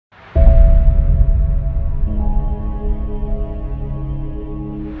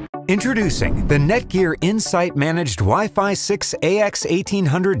Introducing the NETGEAR Insight Managed Wi-Fi 6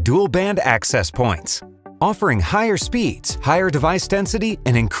 AX1800 Dual Band Access Points, offering higher speeds, higher device density,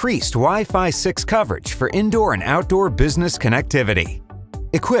 and increased Wi-Fi 6 coverage for indoor and outdoor business connectivity.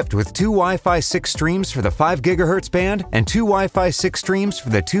 Equipped with 2 Wi-Fi 6 streams for the 5 GHz band and 2 Wi-Fi 6 streams for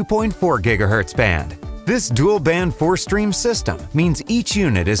the 2.4 GHz band. This dual-band 4-stream system means each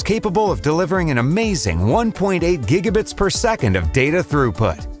unit is capable of delivering an amazing 1.8 gigabits per second of data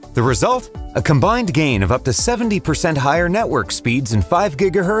throughput. The result? A combined gain of up to 70% higher network speeds in 5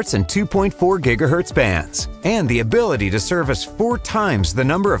 GHz and 2.4 GHz bands, and the ability to service 4 times the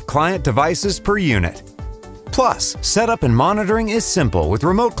number of client devices per unit. Plus, setup and monitoring is simple with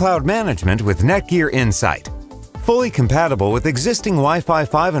remote cloud management with NETGEAR Insight. Fully compatible with existing Wi-Fi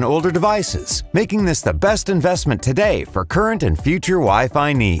 5 and older devices, making this the best investment today for current and future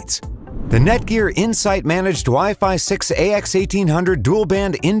Wi-Fi needs. The NETGEAR Insight Managed Wi-Fi 6 AX1800 Dual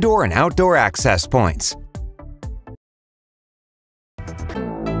Band Indoor and Outdoor Access Points.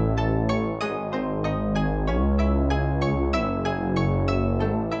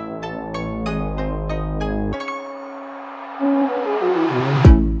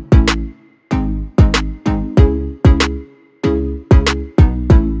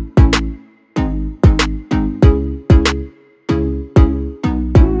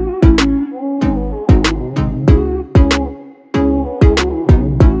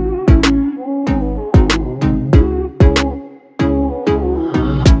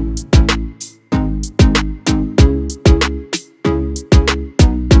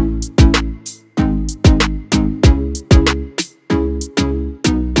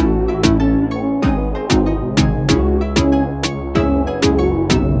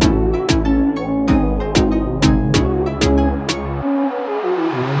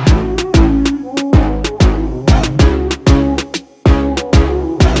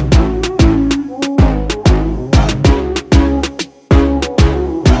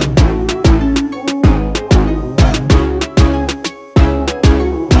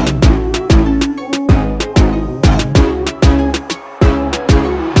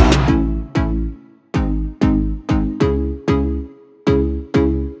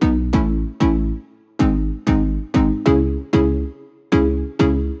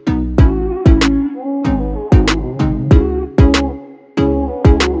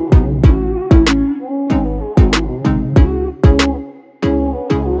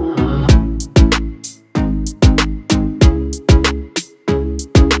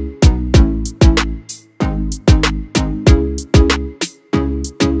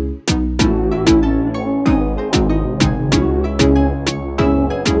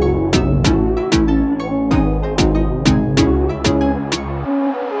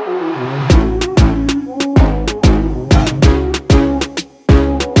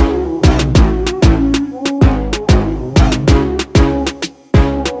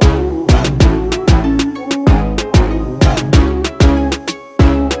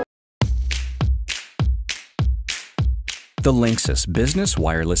 The Linksys Business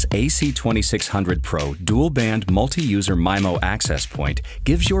Wireless AC2600 Pro Dual-Band Multi-User MIMO Access Point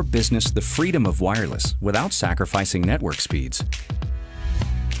gives your business the freedom of wireless without sacrificing network speeds.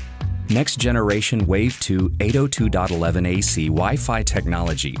 Next-generation Wave 2 802.11ac Wi-Fi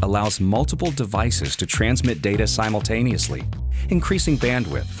technology allows multiple devices to transmit data simultaneously, increasing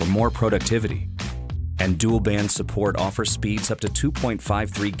bandwidth for more productivity. And dual-band support offers speeds up to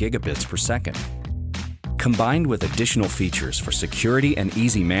 2.53 gigabits per second. Combined with additional features for security and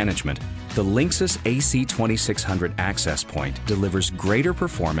easy management, the Linksys AC2600 Access Point delivers greater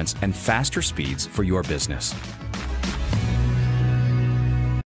performance and faster speeds for your business.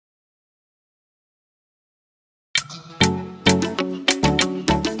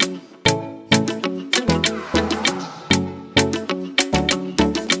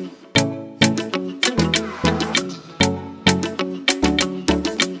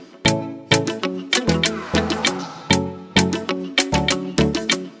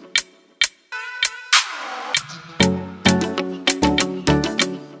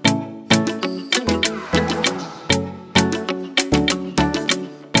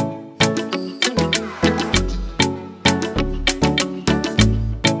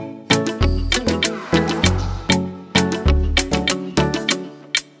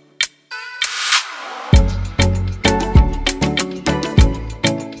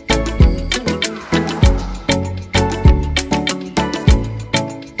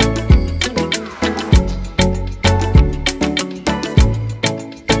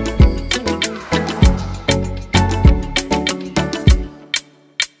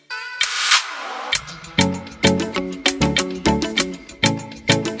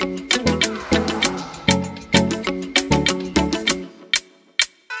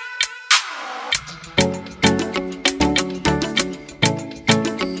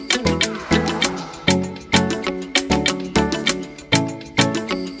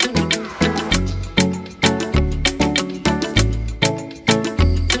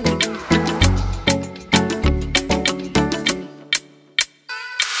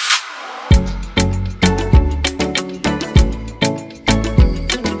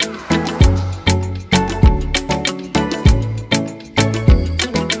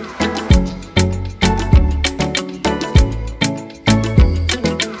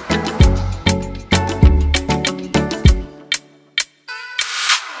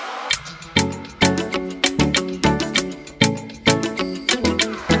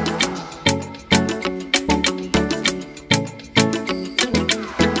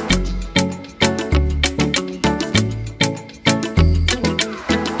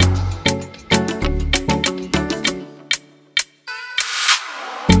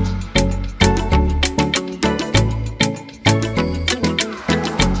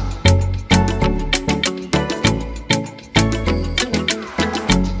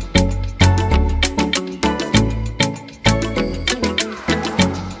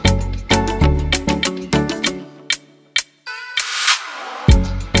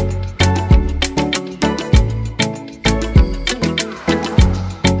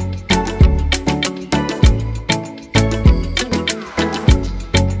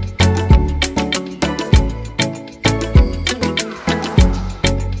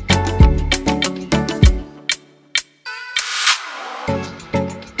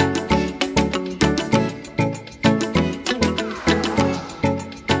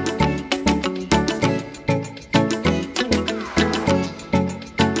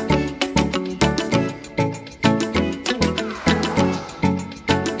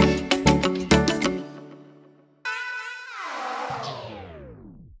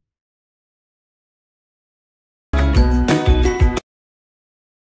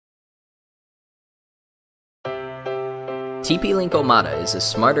 TP-Link Omada is a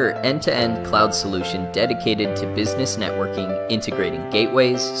smarter end-to-end cloud solution dedicated to business networking, integrating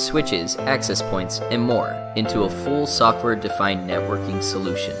gateways, switches, access points, and more into a full software-defined networking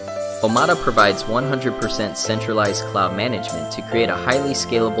solution. Omada provides 100% centralized cloud management to create a highly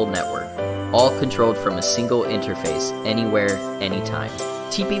scalable network, all controlled from a single interface, anywhere, anytime.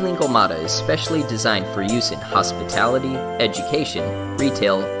 TP-Link Omada is specially designed for use in hospitality, education,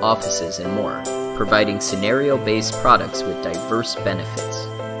 retail, offices, and more, providing scenario-based products with diverse benefits.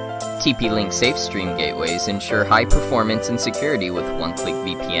 TP-Link SafeStream gateways ensure high performance and security with one-click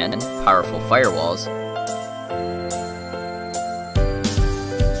VPN, powerful firewalls.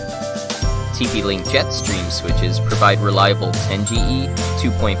 TP-Link Jetstream switches provide reliable 10GE,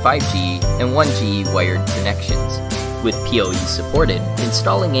 2.5GE, and 1GE wired connections. With PoE supported,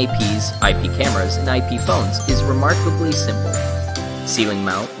 installing APs, IP cameras, and IP phones is remarkably simple. Ceiling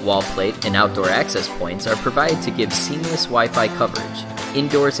mount, wall plate, and outdoor access points are provided to give seamless Wi-Fi coverage,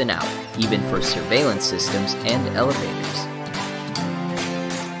 indoors and out, even for surveillance systems and elevators.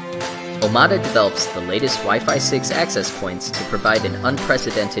 Omada develops the latest Wi-Fi 6 access points to provide an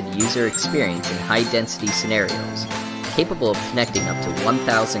unprecedented user experience in high-density scenarios, capable of connecting up to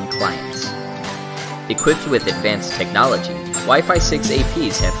 1,000 clients. Equipped with advanced technology, Wi-Fi 6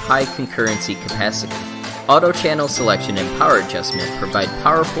 APs have high concurrency capacity. Auto-channel selection and power adjustment provide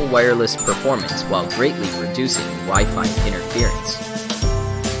powerful wireless performance while greatly reducing Wi-Fi interference.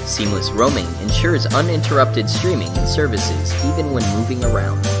 Seamless roaming ensures uninterrupted streaming and services even when moving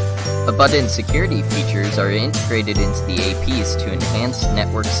around. Abundant security features are integrated into the APs to enhance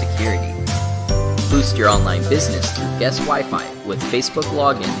network security. Boost your online business through guest Wi-Fi with Facebook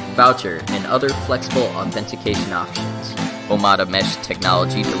login, voucher, and other flexible authentication options. Omada Mesh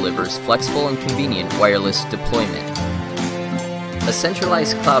technology delivers flexible and convenient wireless deployment. A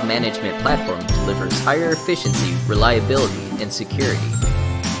centralized cloud management platform delivers higher efficiency, reliability, and security.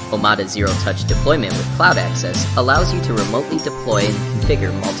 Omada Zero-Touch deployment with cloud access allows you to remotely deploy and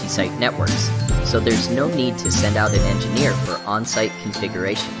configure multi-site networks, so there's no need to send out an engineer for on-site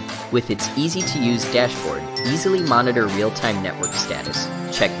configuration. With its easy-to-use dashboard, easily monitor real-time network status,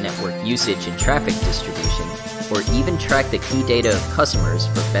 check network usage and traffic distribution, or even track the key data of customers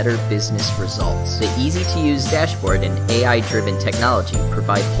for better business results. The easy-to-use dashboard and AI-driven technology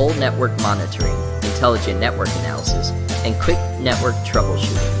provide whole network monitoring, intelligent network analysis, and quick network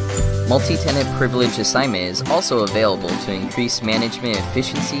troubleshooting. Multi-tenant privilege assignment is also available to increase management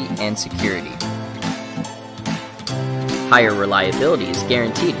efficiency and security. Higher reliability is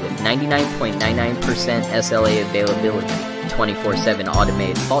guaranteed with 99.99% SLA availability, 24/7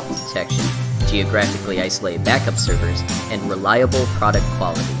 automated fault detection, geographically isolated backup servers, and reliable product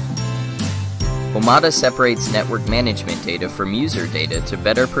quality. Omada separates network management data from user data to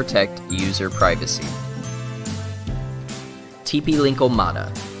better protect user privacy. TP-Link Omada,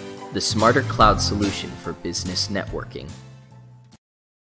 the smarter cloud solution for business networking.